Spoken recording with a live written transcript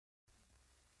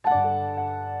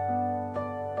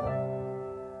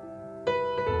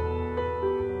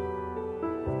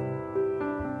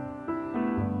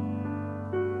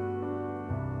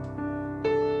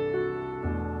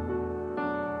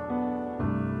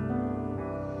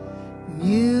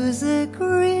Music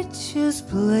reaches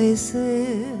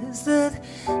places that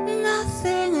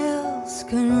nothing else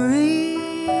can reach,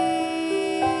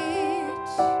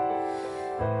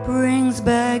 brings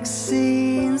back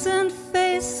scenes and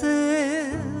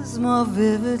faces more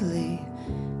vividly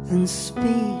than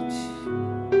speech.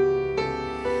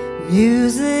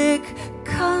 Music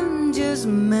conjures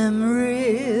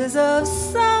memories of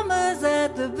summers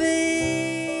at the beach.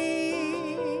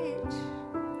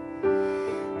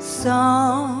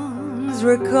 Songs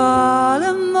recall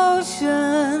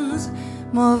emotions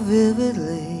more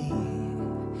vividly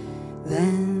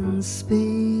than speech.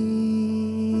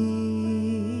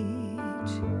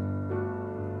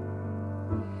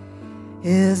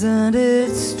 Isn't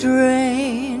it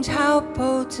strange how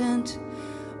potent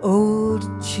old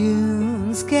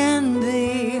tunes can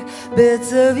be?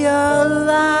 Bits of your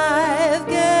life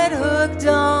get hooked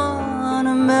on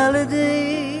a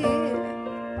melody.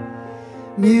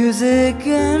 Music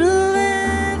can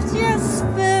lift your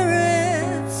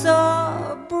spirits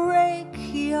or break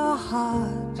your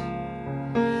heart.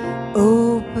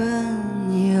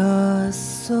 Open your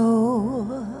soul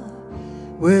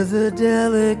with a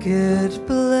delicate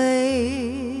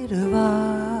blade of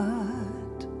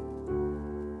art.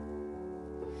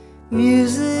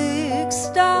 Music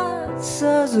starts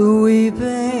us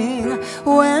weeping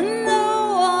when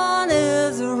no one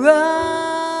is around.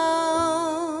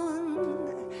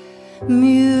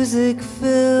 Music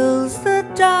fills the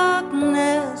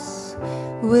darkness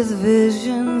with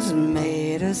visions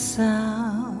made of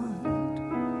sound.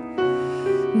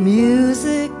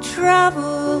 Music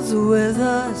travels with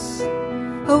us,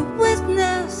 a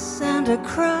witness and a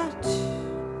crutch.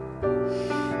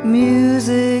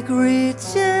 Music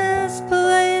reaches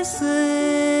places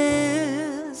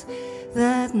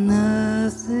that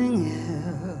nothing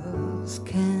else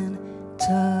can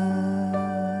touch.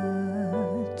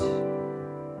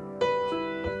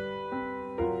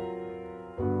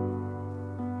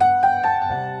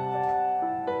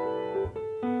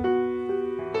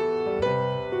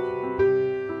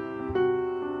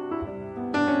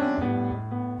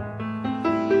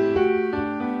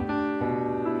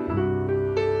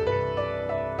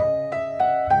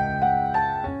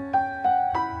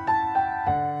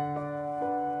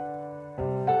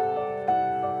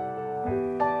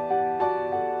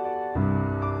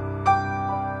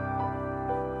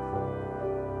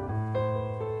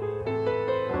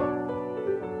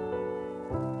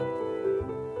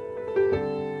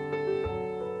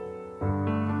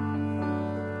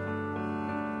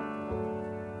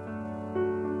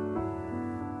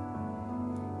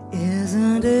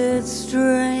 Isn't it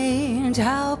strange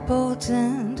how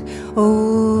potent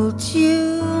old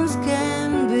tunes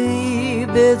can be?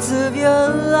 Bits of your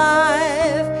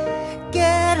life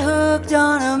get hooked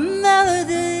on a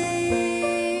melody.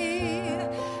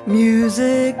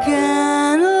 Music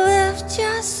can lift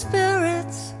your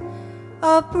spirits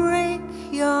or break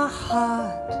your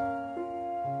heart.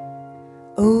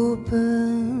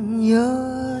 Open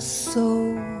your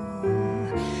soul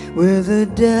with a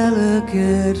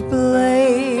delicate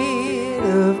blade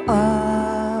of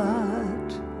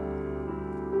art.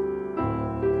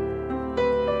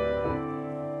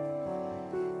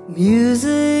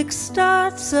 Music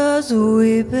starts us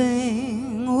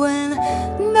weeping when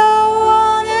no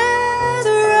one is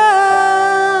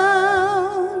around.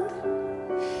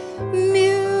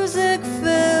 Music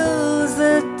fills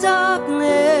the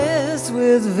darkness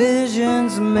with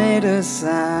visions made of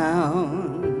sound.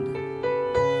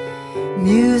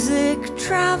 Music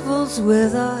travels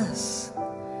with us,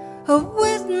 a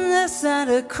witness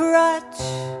and a crutch.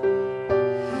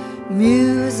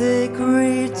 Music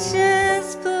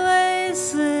reaches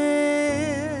places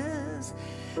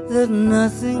that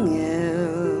nothing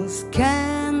else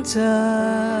can touch,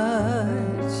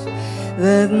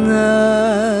 that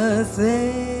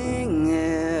nothing